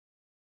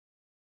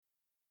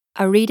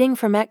A reading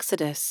from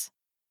Exodus.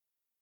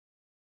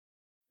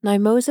 Now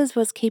Moses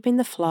was keeping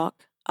the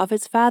flock of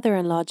his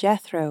father-in-law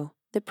Jethro,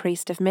 the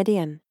priest of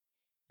Midian,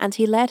 and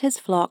he led his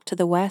flock to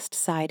the west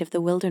side of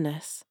the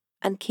wilderness,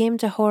 and came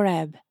to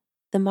Horeb,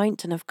 the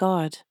mountain of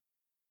God.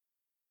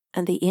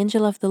 And the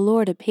angel of the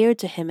Lord appeared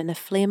to him in a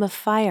flame of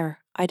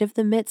fire out of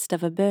the midst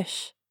of a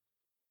bush.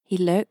 He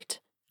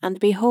looked, and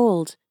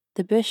behold,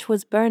 the bush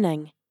was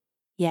burning,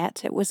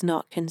 yet it was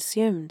not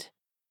consumed.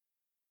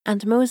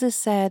 And Moses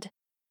said,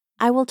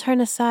 I will turn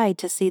aside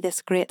to see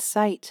this great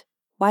sight,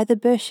 why the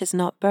bush is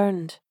not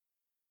burned.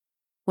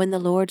 When the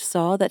Lord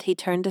saw that he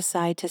turned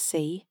aside to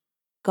see,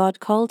 God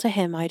called to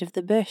him out of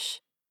the bush,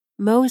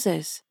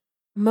 Moses,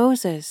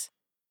 Moses.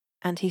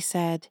 And he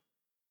said,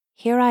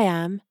 Here I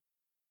am.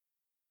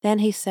 Then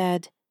he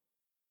said,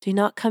 Do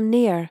not come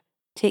near,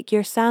 take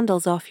your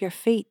sandals off your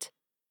feet,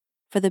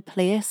 for the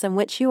place in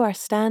which you are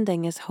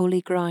standing is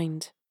holy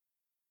ground.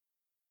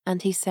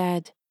 And he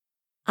said,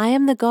 I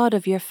am the God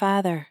of your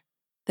father,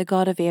 the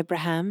God of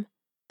Abraham,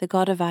 the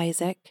God of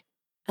Isaac,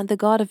 and the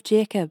God of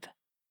Jacob.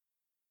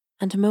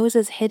 And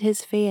Moses hid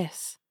his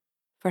face,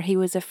 for he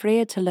was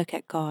afraid to look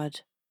at God.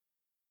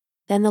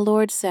 Then the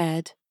Lord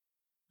said,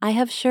 I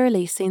have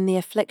surely seen the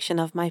affliction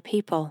of my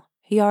people,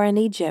 who are in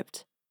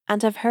Egypt,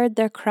 and have heard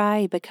their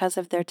cry because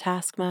of their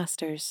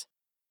taskmasters.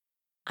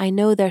 I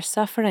know their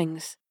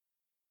sufferings,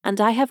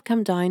 and I have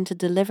come down to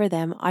deliver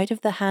them out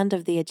of the hand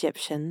of the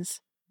Egyptians,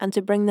 and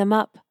to bring them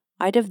up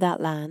out of that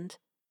land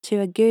to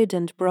a good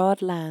and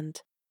broad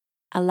land,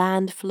 a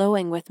land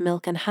flowing with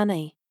milk and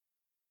honey,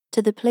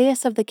 to the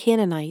place of the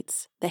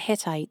Canaanites, the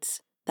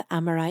Hittites, the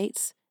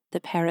Amorites, the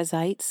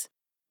Perizzites,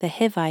 the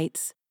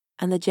Hivites,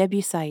 and the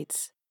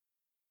Jebusites.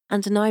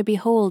 And now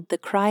behold, the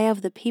cry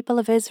of the people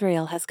of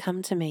Israel has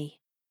come to me,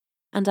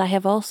 and I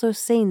have also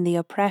seen the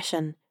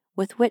oppression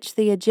with which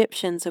the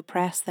Egyptians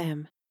oppress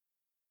them.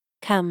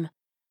 Come,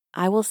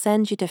 I will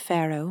send you to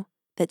Pharaoh,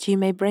 that you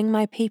may bring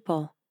my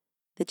people,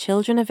 the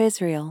children of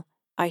Israel,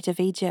 out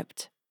of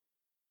Egypt.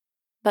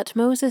 But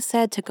Moses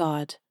said to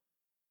God,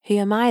 Who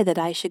am I that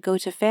I should go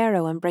to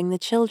Pharaoh and bring the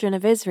children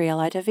of Israel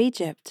out of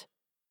Egypt?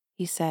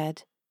 He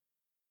said,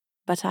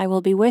 But I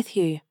will be with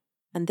you,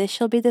 and this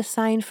shall be the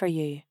sign for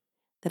you,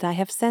 that I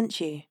have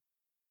sent you.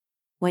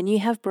 When you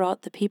have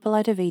brought the people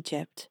out of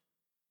Egypt,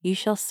 you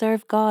shall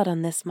serve God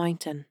on this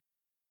mountain.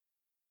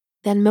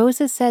 Then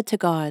Moses said to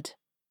God,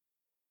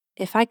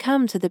 If I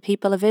come to the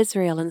people of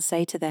Israel and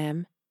say to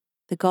them,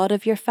 The God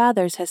of your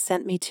fathers has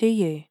sent me to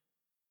you,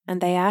 and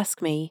they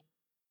ask me,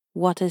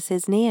 What is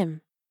his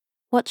name?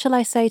 What shall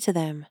I say to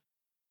them?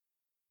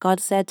 God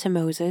said to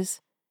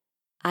Moses,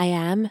 I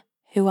am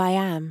who I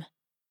am.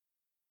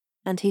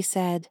 And he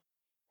said,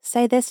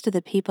 Say this to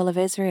the people of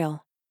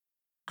Israel,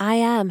 I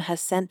am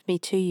has sent me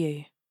to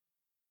you.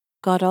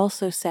 God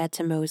also said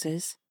to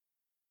Moses,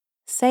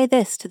 Say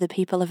this to the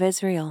people of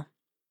Israel,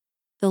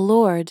 The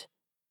Lord,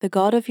 the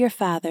God of your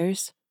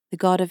fathers, the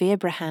God of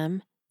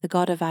Abraham, the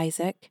God of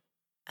Isaac,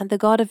 and the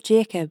God of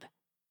Jacob,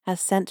 has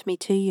sent me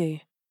to you.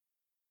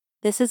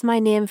 This is my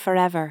name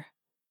forever,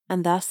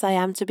 and thus I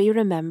am to be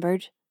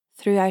remembered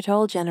throughout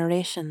all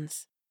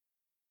generations.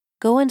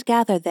 Go and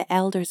gather the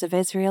elders of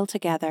Israel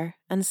together,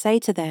 and say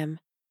to them,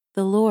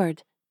 The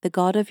Lord, the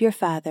God of your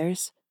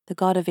fathers, the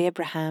God of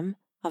Abraham,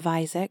 of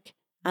Isaac,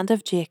 and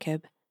of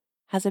Jacob,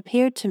 has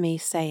appeared to me,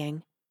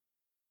 saying,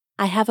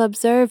 I have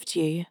observed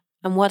you,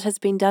 and what has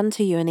been done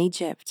to you in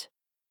Egypt,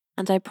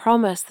 and I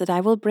promise that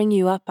I will bring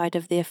you up out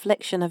of the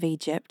affliction of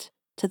Egypt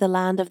to the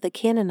land of the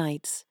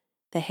Canaanites,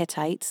 the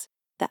Hittites,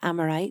 the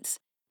Amorites,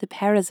 the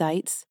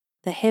Perizzites,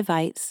 the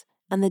Hivites,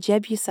 and the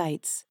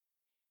Jebusites,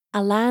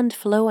 a land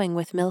flowing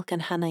with milk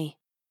and honey.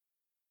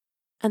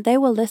 And they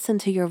will listen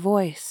to your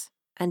voice,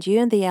 and you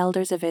and the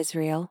elders of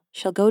Israel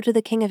shall go to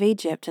the king of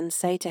Egypt and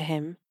say to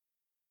him,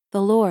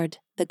 The Lord,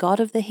 the God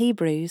of the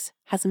Hebrews,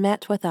 has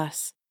met with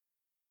us.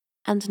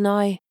 And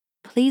now,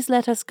 please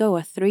let us go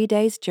a 3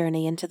 days'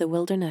 journey into the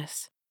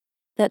wilderness,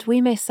 that we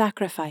may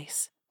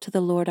sacrifice to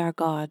the Lord our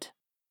God.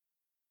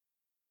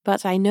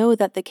 But I know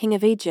that the king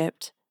of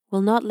Egypt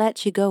will not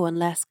let you go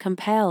unless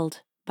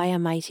compelled by a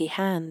mighty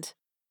hand.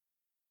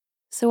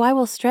 So I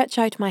will stretch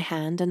out my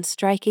hand and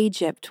strike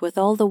Egypt with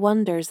all the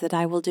wonders that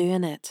I will do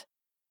in it.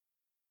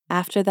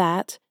 After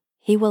that,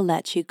 he will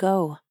let you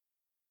go.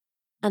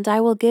 And I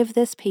will give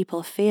this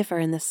people favor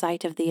in the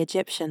sight of the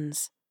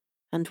Egyptians,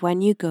 and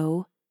when you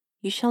go,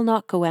 you shall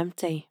not go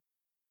empty.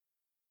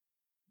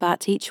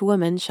 But each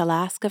woman shall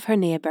ask of her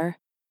neighbor,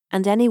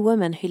 and any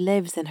woman who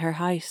lives in her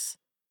house,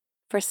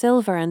 for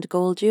silver and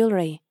gold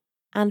jewelry,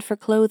 and for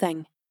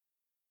clothing.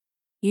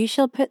 You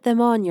shall put them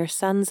on your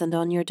sons and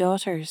on your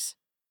daughters.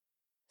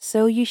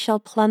 So you shall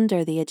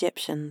plunder the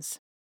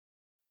Egyptians.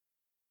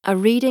 A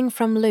reading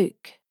from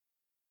Luke.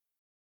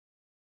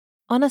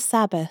 On a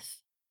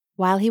Sabbath,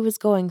 while he was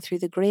going through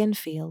the grain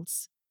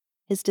fields,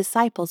 his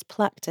disciples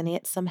plucked and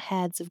ate some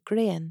heads of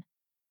grain,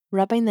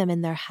 rubbing them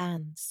in their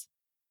hands.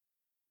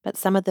 But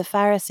some of the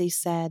Pharisees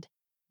said,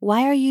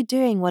 Why are you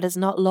doing what is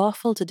not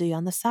lawful to do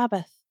on the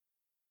Sabbath?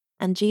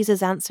 And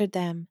Jesus answered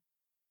them,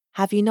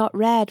 Have you not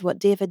read what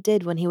David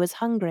did when he was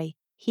hungry?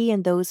 he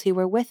and those who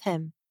were with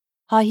him,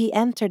 how he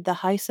entered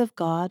the house of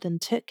God and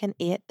took and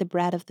ate the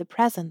bread of the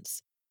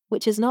presence,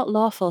 which is not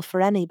lawful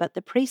for any but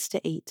the priest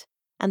to eat,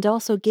 and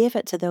also gave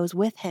it to those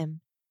with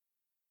him.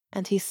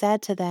 And he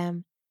said to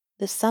them,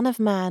 The Son of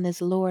Man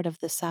is Lord of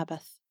the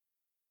Sabbath.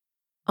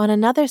 On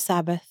another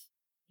Sabbath,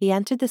 he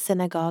entered the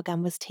synagogue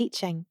and was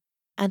teaching,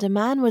 and a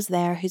man was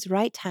there whose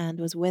right hand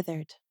was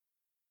withered.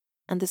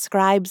 And the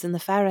scribes and the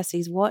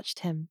Pharisees watched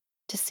him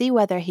to see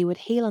whether he would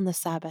heal on the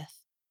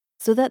Sabbath,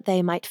 so that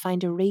they might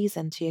find a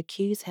reason to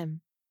accuse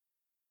him.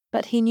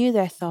 But he knew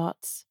their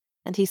thoughts,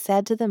 and he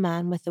said to the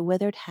man with the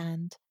withered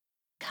hand,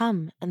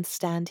 Come and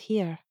stand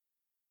here.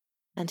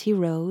 And he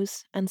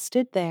rose and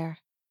stood there.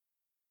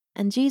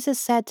 And Jesus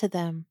said to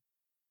them,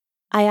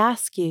 I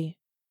ask you,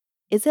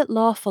 is it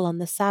lawful on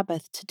the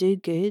Sabbath to do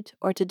good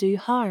or to do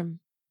harm,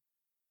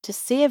 to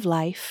save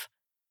life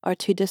or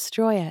to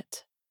destroy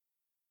it?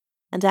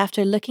 And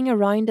after looking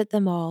around at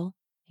them all,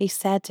 he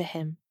said to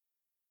him,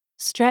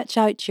 Stretch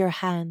out your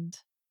hand.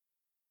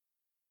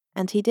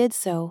 And he did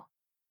so,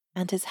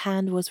 and his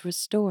hand was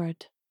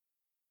restored.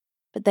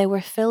 But they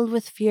were filled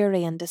with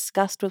fury and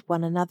discussed with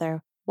one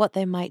another what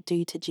they might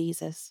do to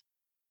Jesus.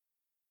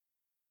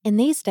 In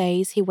these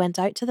days he went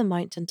out to the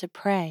mountain to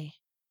pray,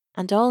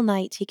 and all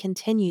night he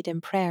continued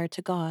in prayer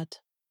to God.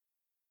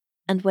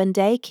 And when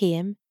day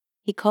came,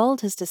 he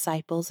called his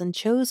disciples and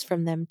chose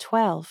from them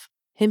 12,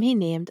 whom he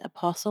named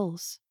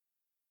apostles: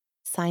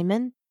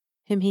 Simon,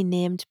 whom he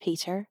named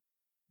Peter,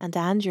 and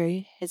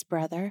Andrew his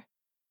brother,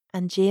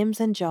 and James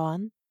and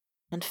John,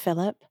 and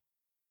Philip,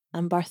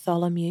 and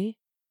Bartholomew,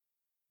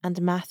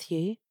 and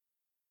Matthew,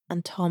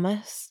 and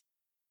Thomas,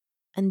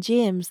 and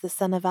James the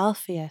son of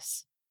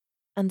Alphaeus,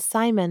 and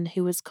Simon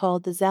who was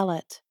called the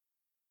Zealot,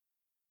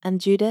 and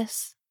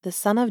Judas the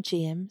son of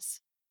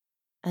James,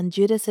 and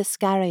Judas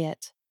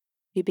Iscariot,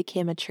 who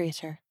became a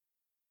traitor.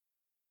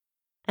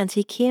 And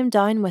he came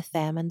down with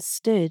them and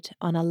stood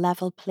on a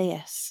level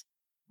place,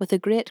 with a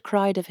great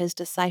crowd of his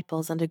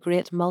disciples and a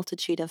great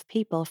multitude of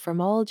people from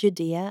all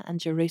Judea and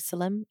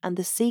Jerusalem and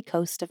the sea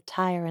coast of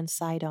Tyre and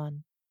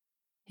Sidon,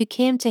 who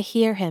came to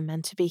hear him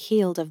and to be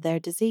healed of their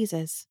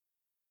diseases.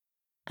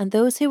 And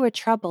those who were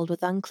troubled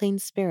with unclean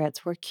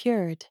spirits were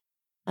cured,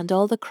 and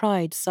all the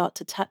crowd sought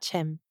to touch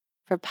him,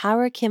 for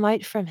power came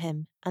out from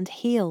him and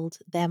healed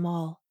them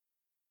all.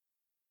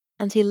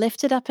 And he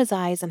lifted up his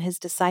eyes on his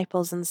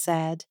disciples and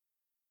said,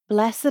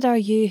 Blessed are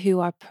you who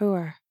are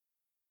poor,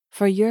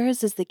 for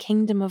yours is the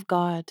kingdom of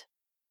God.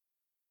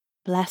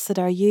 Blessed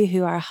are you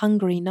who are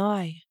hungry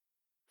now,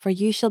 for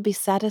you shall be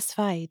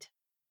satisfied.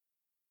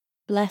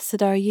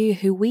 Blessed are you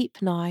who weep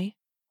now,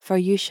 for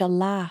you shall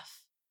laugh.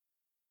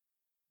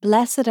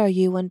 Blessed are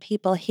you when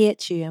people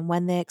hate you and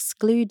when they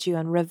exclude you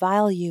and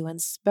revile you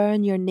and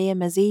spurn your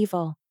name as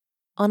evil,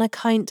 on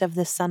account of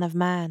the Son of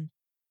Man.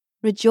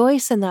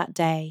 Rejoice in that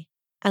day,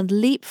 and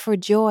leap for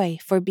joy,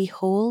 for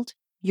behold,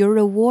 your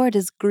reward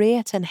is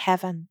great in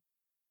heaven,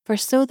 for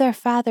so their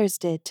fathers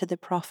did to the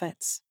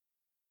prophets.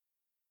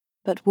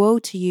 But woe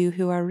to you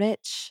who are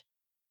rich,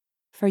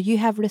 for you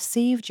have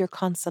received your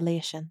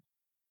consolation.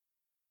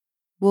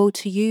 Woe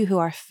to you who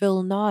are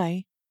full now,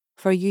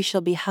 for you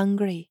shall be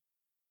hungry.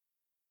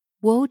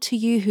 Woe to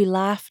you who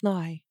laugh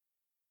now,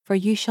 for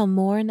you shall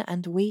mourn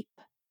and weep.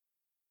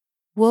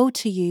 Woe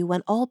to you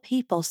when all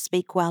people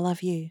speak well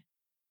of you,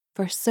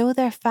 for so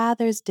their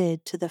fathers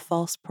did to the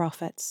false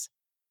prophets.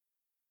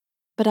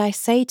 But I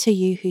say to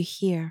you who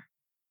hear,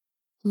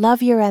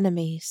 love your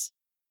enemies,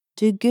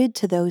 do good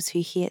to those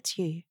who hate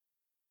you,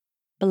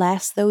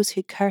 bless those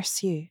who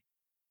curse you,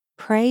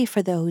 pray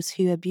for those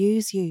who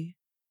abuse you.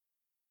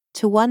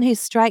 To one who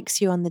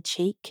strikes you on the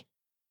cheek,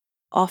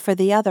 offer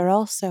the other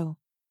also,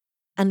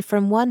 and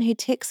from one who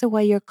takes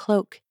away your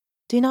cloak,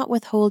 do not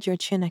withhold your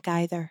tunic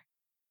either.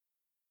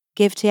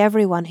 Give to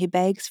everyone who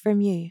begs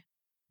from you,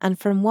 and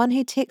from one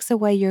who takes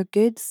away your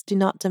goods, do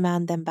not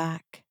demand them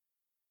back.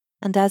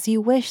 And as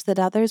you wish that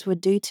others would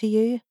do to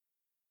you,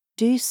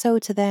 do so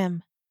to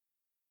them.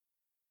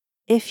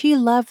 If you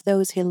love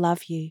those who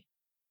love you,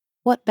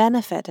 what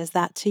benefit is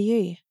that to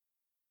you?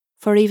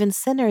 For even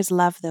sinners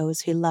love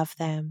those who love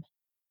them.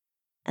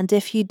 And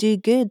if you do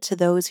good to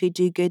those who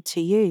do good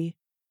to you,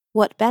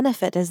 what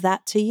benefit is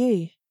that to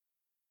you?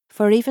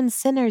 For even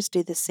sinners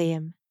do the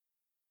same.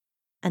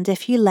 And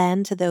if you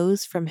lend to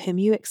those from whom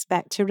you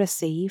expect to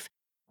receive,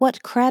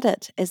 what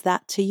credit is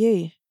that to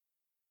you?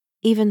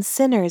 Even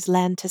sinners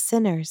lend to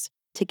sinners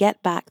to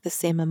get back the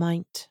same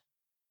amount.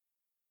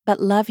 But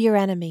love your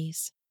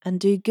enemies, and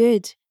do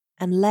good,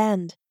 and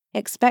lend,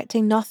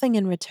 expecting nothing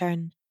in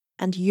return,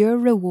 and your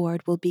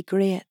reward will be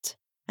great,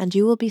 and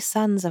you will be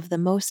sons of the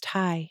Most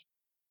High,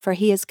 for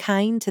he is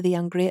kind to the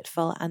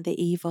ungrateful and the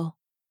evil.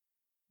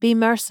 Be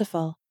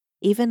merciful,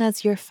 even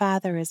as your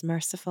Father is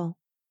merciful.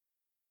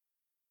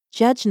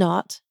 Judge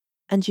not,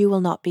 and you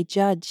will not be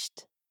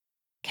judged.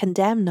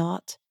 Condemn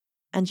not,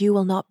 and you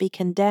will not be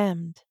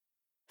condemned.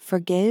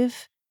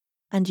 Forgive,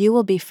 and you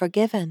will be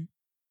forgiven.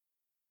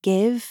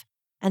 Give,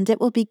 and it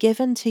will be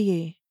given to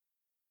you.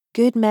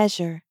 Good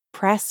measure,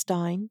 pressed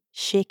down,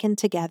 shaken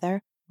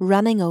together,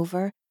 running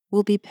over,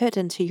 will be put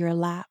into your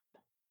lap.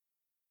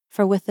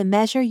 for with the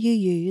measure you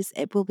use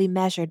it will be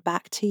measured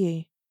back to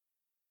you.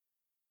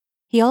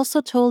 He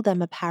also told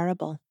them a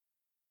parable.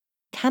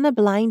 Can a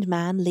blind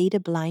man lead a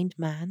blind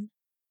man?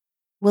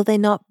 Will they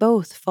not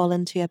both fall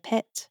into a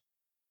pit?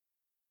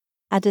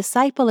 A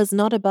disciple is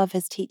not above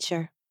his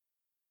teacher,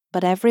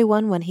 but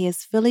everyone when he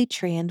is fully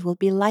trained will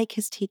be like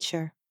his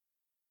teacher.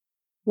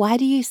 Why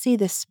do you see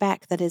the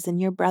speck that is in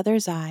your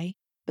brother's eye,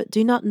 but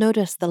do not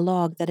notice the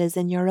log that is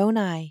in your own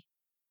eye?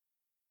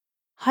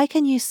 How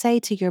can you say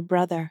to your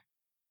brother,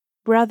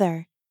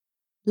 Brother,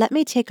 let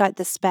me take out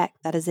the speck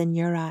that is in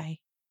your eye,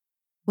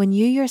 when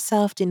you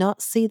yourself do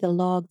not see the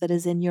log that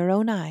is in your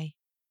own eye?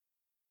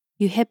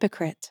 You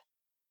hypocrite,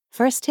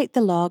 first take the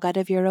log out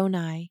of your own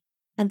eye,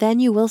 and then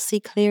you will see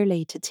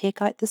clearly to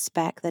take out the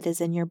speck that is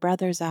in your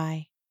brother's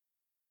eye.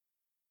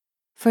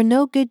 For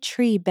no good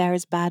tree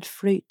bears bad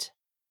fruit,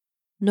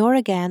 nor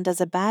again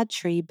does a bad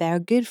tree bear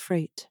good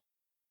fruit.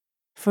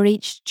 For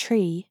each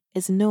tree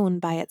is known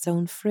by its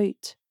own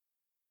fruit.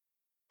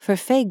 For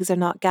figs are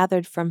not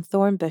gathered from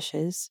thorn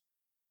bushes,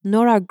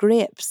 nor are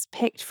grapes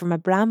picked from a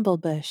bramble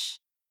bush.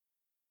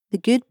 The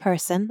good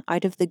person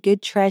out of the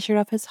good treasure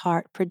of his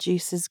heart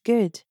produces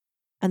good,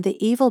 and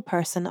the evil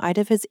person out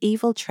of his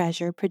evil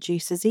treasure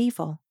produces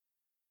evil.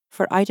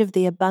 For out of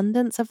the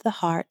abundance of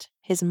the heart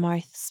his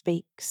mouth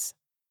speaks.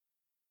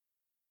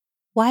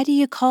 Why do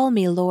you call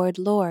me Lord,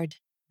 Lord,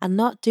 and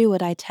not do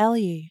what I tell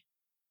you?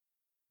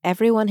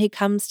 Everyone who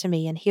comes to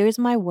me and hears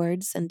my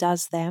words and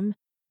does them,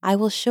 I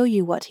will show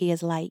you what he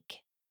is like.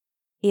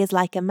 He is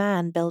like a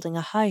man building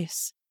a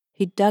house,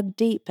 who dug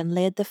deep and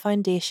laid the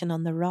foundation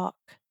on the rock.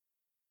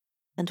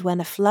 And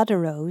when a flood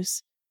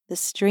arose, the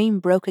stream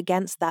broke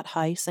against that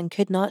house and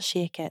could not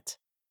shake it,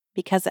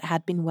 because it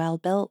had been well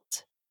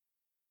built.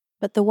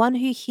 But the one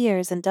who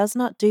hears and does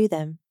not do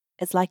them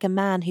is like a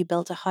man who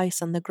built a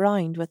house on the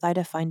ground without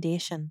a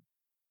foundation.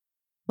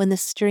 When the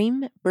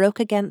stream broke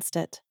against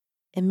it,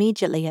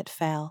 immediately it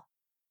fell,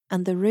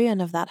 and the ruin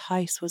of that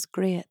house was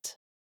great.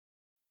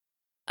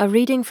 A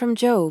reading from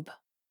Job.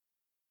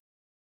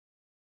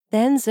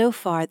 Then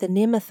Zophar the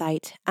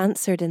Naamathite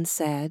answered and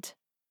said,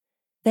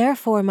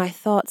 Therefore my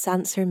thoughts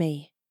answer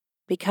me,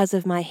 because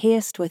of my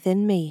haste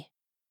within me.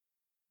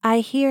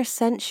 I hear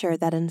censure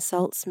that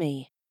insults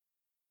me,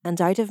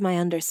 and out of my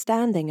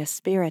understanding a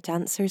spirit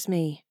answers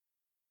me.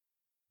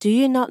 Do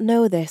you not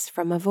know this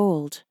from of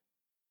old,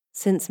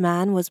 since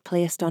man was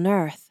placed on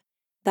earth,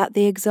 that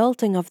the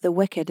exalting of the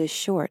wicked is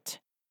short,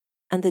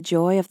 and the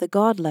joy of the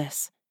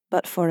godless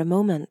but for a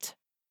moment?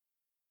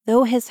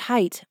 Though his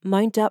height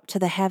mount up to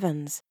the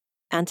heavens,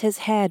 and his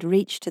head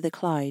reach to the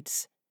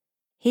clouds,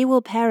 he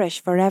will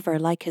perish forever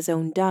like his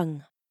own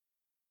dung.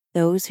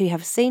 Those who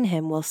have seen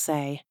him will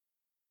say,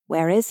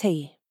 Where is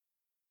he?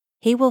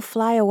 He will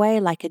fly away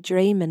like a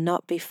dream and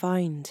not be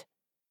found.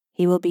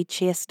 He will be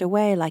chased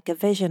away like a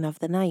vision of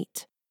the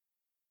night.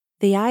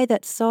 The eye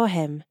that saw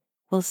him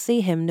will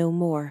see him no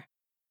more,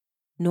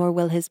 nor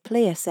will his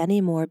place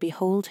any more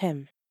behold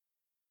him.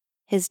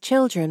 His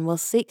children will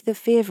seek the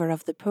favour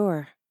of the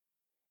poor,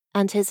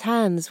 and his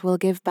hands will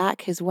give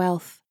back his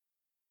wealth.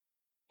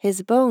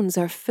 His bones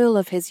are full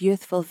of his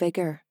youthful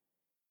vigour,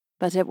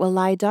 but it will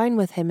lie down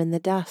with him in the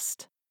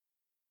dust.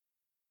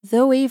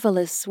 Though evil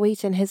is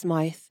sweet in his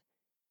mouth,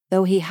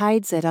 though he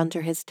hides it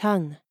under his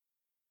tongue,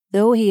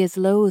 though he is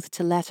loath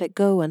to let it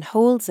go and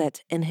holds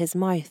it in his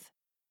mouth,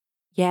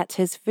 yet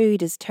his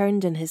food is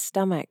turned in his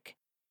stomach.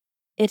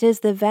 It is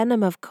the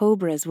venom of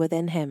cobras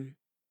within him.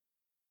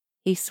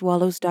 He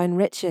swallows down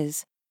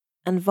riches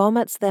and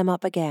vomits them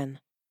up again.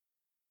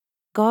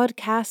 God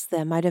casts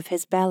them out of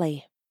his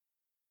belly.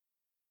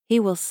 He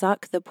will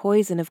suck the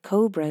poison of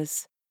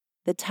cobras.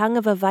 The tongue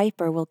of a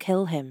viper will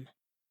kill him.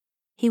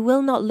 He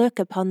will not look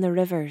upon the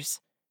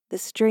rivers, the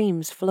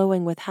streams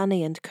flowing with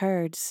honey and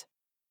curds.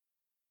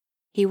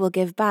 He will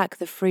give back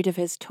the fruit of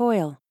his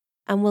toil,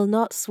 and will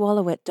not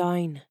swallow it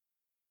down.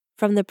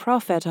 From the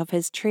profit of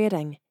his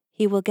trading,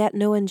 he will get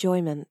no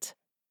enjoyment.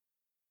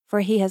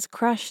 For he has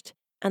crushed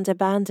and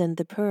abandoned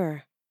the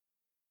poor.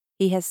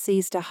 He has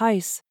seized a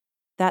house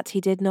that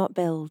he did not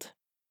build.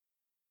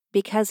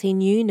 Because he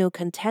knew no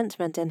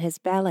contentment in his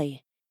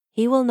belly,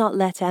 he will not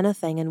let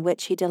anything in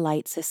which he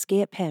delights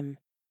escape him.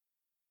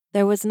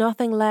 There was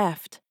nothing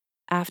left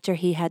after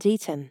he had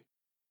eaten.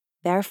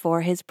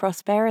 Therefore his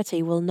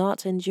prosperity will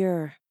not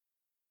endure.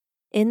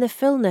 In the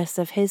fullness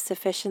of his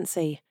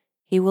sufficiency,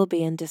 he will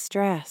be in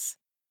distress.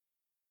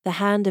 The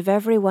hand of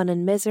everyone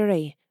in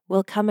misery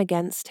will come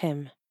against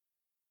him.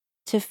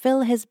 To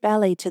fill his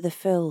belly to the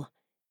full,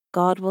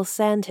 God will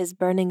send his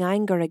burning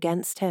anger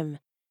against him,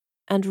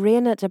 and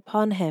rain it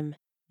upon him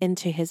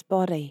into his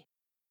body.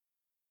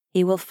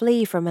 He will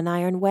flee from an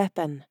iron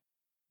weapon.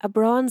 A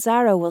bronze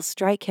arrow will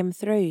strike him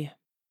through.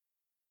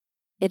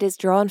 It is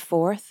drawn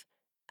forth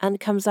and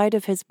comes out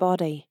of his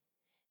body.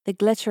 The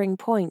glittering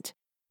point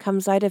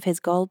comes out of his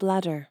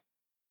gallbladder.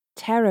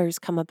 Terrors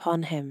come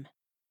upon him.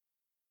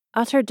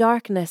 Utter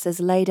darkness is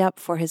laid up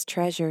for his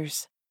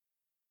treasures.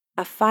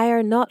 A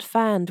fire not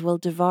fanned will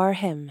devour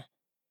him.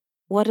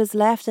 What is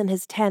left in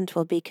his tent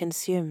will be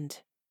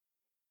consumed.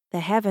 The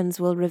heavens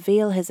will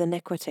reveal his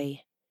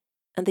iniquity,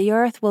 and the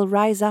earth will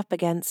rise up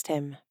against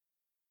him.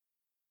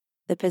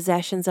 The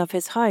possessions of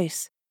his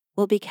house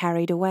will be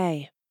carried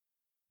away,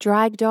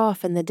 dragged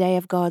off in the day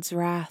of God's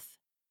wrath.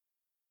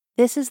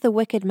 This is the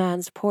wicked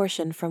man's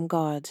portion from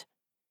God,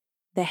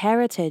 the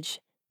heritage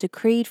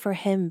decreed for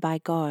him by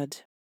God.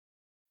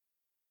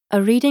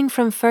 A reading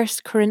from 1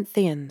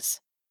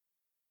 Corinthians.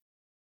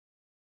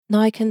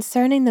 Now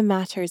concerning the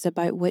matters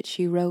about which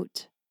you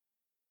wrote,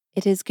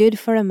 it is good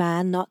for a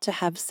man not to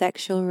have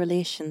sexual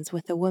relations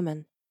with a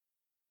woman,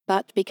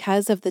 but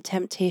because of the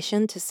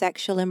temptation to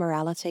sexual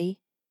immorality,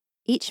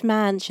 each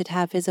man should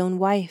have his own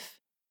wife,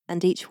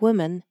 and each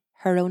woman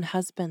her own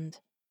husband.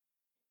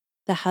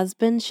 The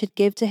husband should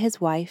give to his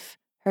wife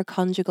her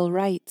conjugal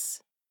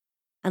rights,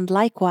 and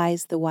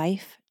likewise the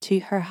wife to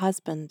her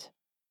husband.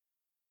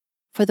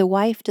 For the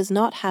wife does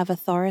not have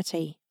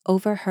authority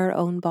over her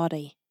own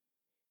body,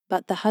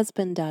 but the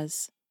husband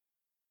does.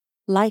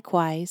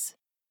 Likewise,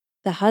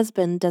 the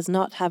husband does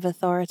not have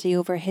authority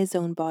over his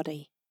own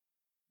body,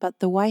 but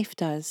the wife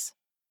does.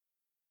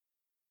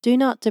 Do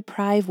not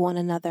deprive one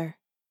another,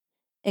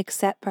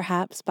 except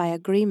perhaps by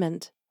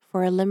agreement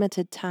for a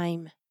limited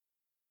time,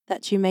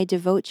 that you may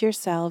devote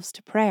yourselves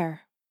to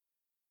prayer.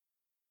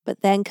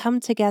 But then come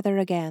together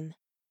again,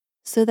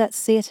 so that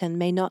Satan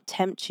may not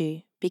tempt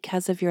you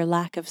because of your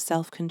lack of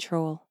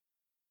self-control.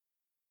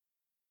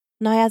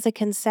 Now as a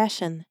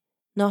concession,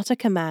 not a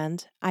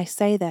command, I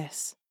say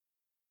this.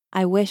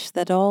 I wish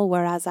that all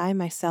were as I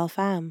myself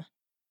am.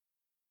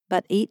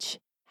 But each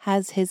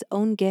has his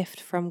own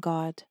gift from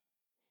God,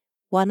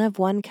 one of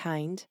one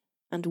kind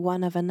and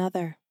one of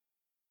another.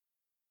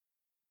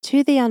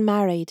 To the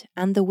unmarried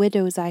and the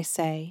widows I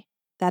say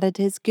that it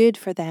is good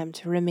for them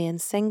to remain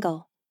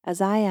single,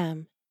 as I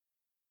am.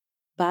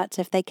 But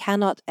if they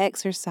cannot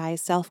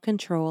exercise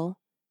self-control,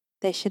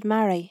 they should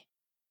marry.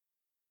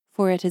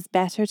 For it is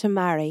better to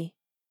marry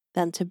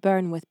than to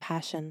burn with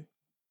passion.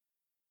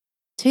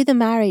 To the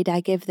married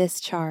I give this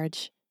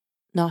charge,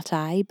 not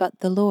I, but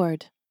the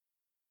Lord.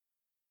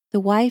 The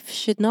wife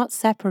should not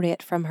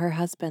separate from her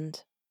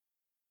husband,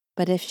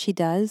 but if she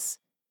does,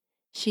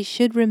 she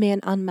should remain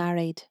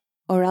unmarried,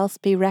 or else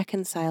be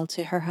reconciled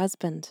to her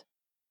husband,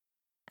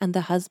 and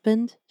the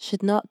husband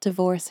should not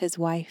divorce his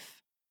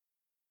wife.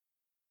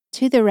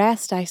 To the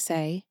rest I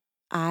say,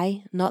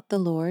 I, not the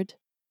Lord,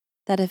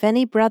 that if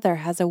any brother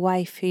has a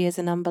wife who is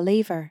an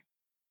unbeliever,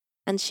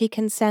 and she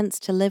consents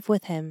to live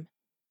with him,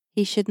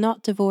 he should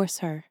not divorce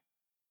her.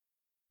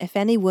 If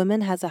any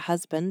woman has a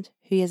husband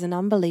who is an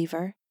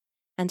unbeliever,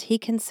 and he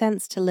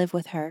consents to live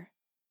with her,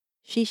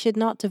 she should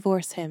not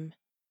divorce him.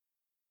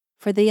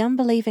 For the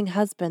unbelieving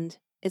husband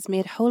is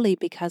made holy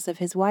because of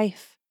his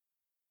wife,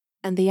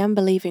 and the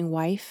unbelieving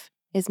wife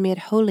is made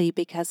holy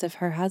because of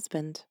her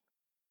husband.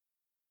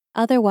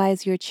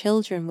 Otherwise your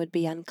children would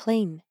be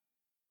unclean,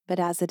 but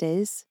as it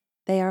is,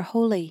 they are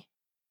holy.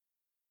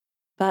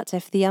 But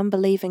if the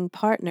unbelieving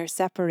partner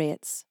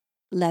separates,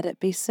 let it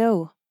be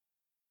so.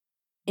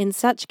 In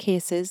such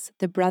cases,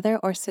 the brother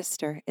or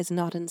sister is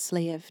not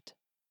enslaved.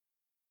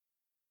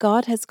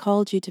 God has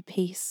called you to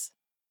peace.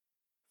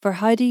 For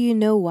how do you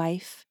know,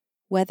 wife,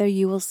 whether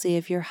you will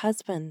save your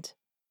husband?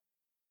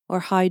 Or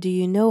how do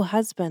you know,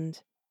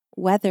 husband,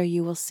 whether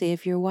you will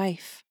save your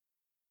wife?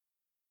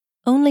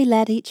 Only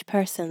let each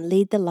person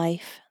lead the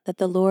life that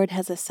the Lord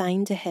has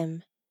assigned to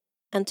him,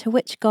 and to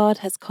which God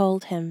has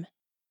called him.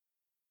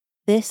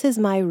 This is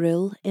my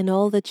rule in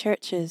all the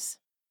churches.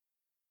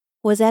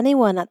 Was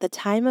anyone at the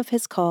time of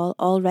his call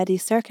already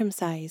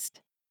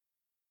circumcised?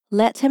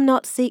 Let him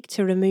not seek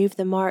to remove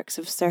the marks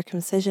of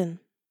circumcision.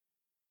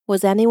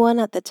 Was anyone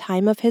at the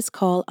time of his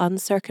call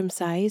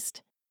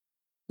uncircumcised?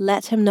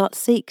 Let him not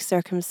seek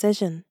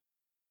circumcision.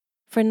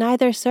 For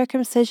neither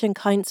circumcision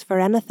counts for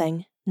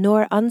anything,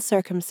 nor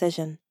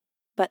uncircumcision,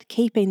 but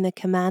keeping the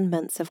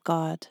commandments of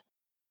God.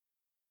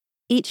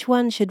 Each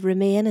one should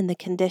remain in the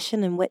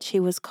condition in which he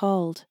was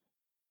called.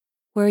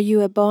 Were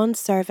you a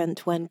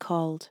bondservant when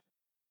called?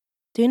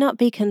 Do not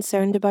be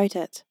concerned about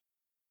it.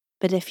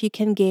 But if you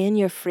can gain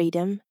your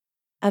freedom,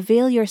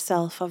 avail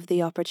yourself of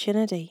the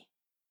opportunity.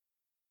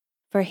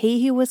 For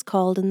he who was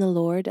called in the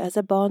Lord as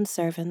a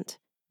bondservant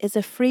is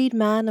a freed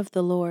man of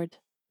the Lord.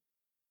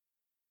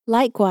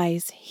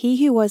 Likewise,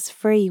 he who was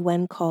free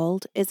when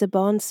called is a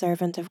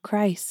bondservant of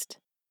Christ.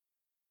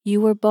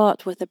 You were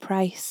bought with a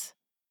price.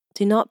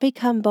 Do not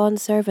become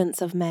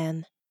bondservants of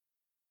men.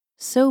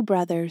 So,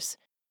 brothers,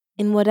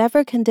 in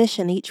whatever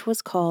condition each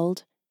was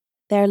called,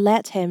 there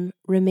let him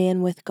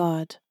remain with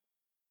God.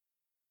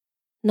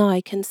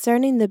 Now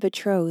concerning the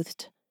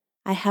betrothed,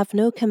 I have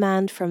no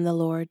command from the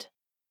Lord,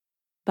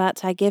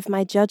 but I give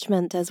my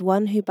judgment as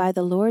one who by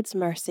the Lord's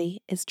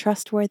mercy is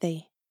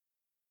trustworthy.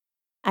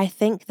 I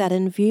think that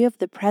in view of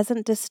the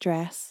present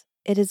distress,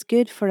 it is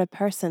good for a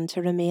person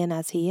to remain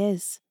as he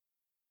is.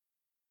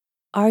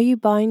 Are you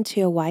bound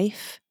to a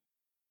wife?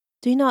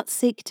 Do not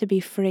seek to be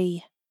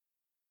free.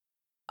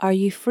 Are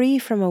you free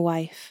from a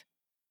wife?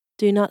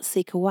 Do not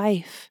seek a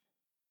wife.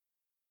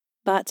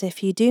 But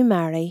if you do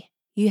marry,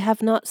 you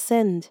have not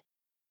sinned,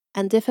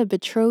 and if a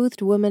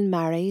betrothed woman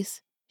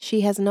marries,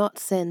 she has not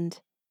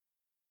sinned.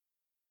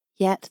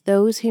 Yet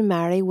those who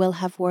marry will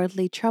have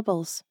worldly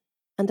troubles,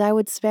 and I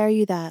would spare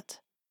you that.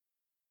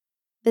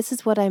 This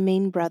is what I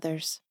mean,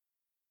 brothers.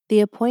 The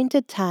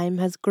appointed time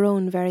has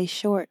grown very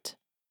short.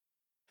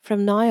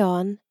 From now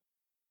on,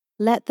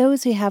 let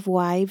those who have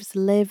wives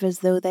live as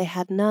though they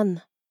had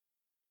none,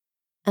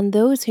 and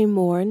those who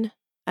mourn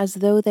as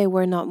though they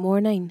were not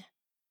mourning,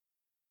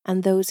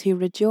 and those who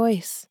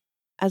rejoice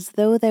as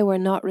though they were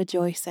not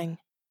rejoicing,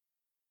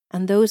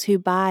 and those who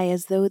buy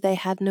as though they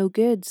had no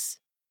goods,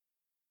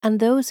 and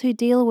those who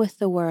deal with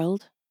the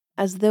world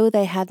as though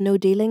they had no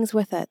dealings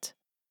with it.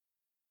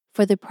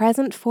 For the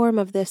present form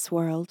of this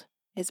world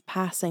is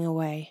passing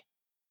away.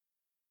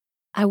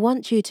 I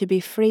want you to be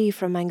free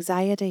from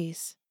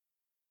anxieties.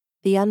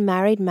 The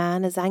unmarried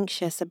man is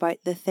anxious about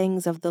the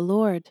things of the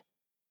Lord,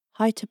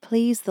 how to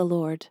please the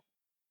Lord.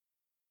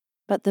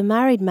 But the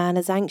married man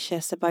is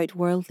anxious about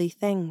worldly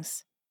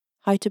things,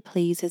 how to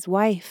please his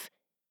wife,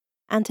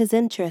 and his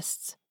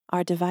interests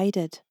are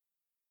divided.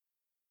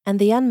 And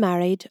the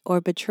unmarried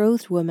or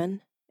betrothed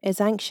woman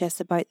is anxious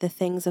about the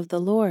things of the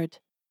Lord,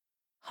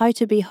 how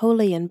to be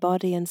holy in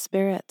body and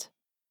spirit.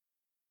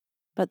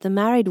 But the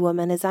married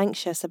woman is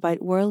anxious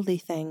about worldly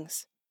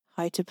things,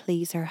 how to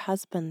please her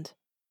husband.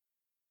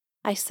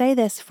 I say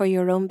this for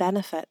your own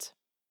benefit,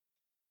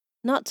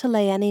 not to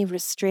lay any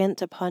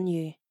restraint upon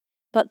you,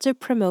 but to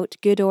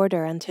promote good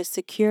order and to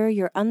secure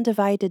your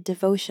undivided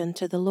devotion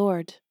to the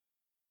Lord.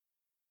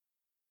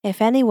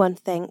 If anyone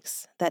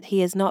thinks that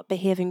he is not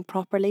behaving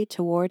properly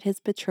toward his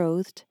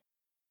betrothed,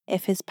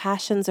 if his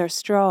passions are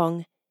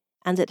strong,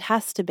 and it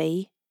has to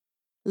be,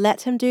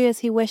 let him do as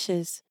he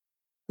wishes,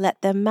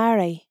 let them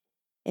marry,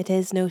 it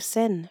is no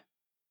sin.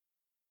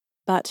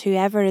 But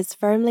whoever is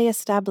firmly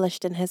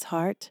established in his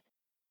heart,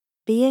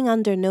 being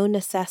under no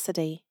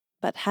necessity,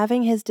 but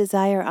having his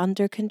desire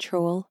under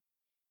control,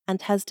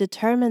 and has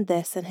determined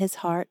this in his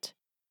heart,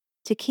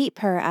 to keep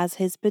her as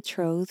his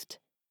betrothed,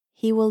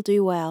 he will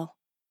do well.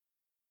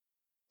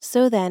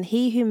 So then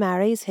he who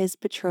marries his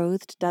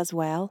betrothed does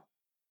well,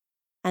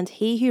 and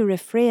he who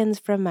refrains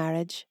from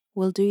marriage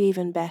will do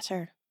even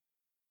better.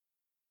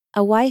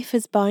 A wife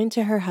is bound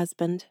to her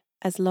husband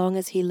as long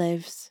as he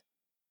lives.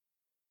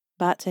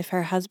 But if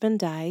her husband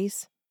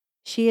dies,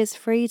 she is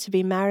free to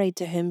be married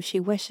to whom she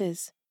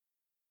wishes,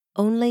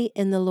 only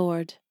in the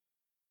Lord.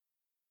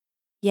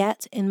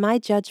 Yet, in my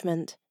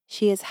judgment,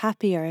 she is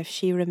happier if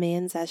she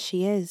remains as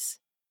she is.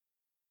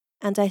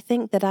 And I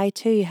think that I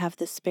too have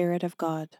the Spirit of God.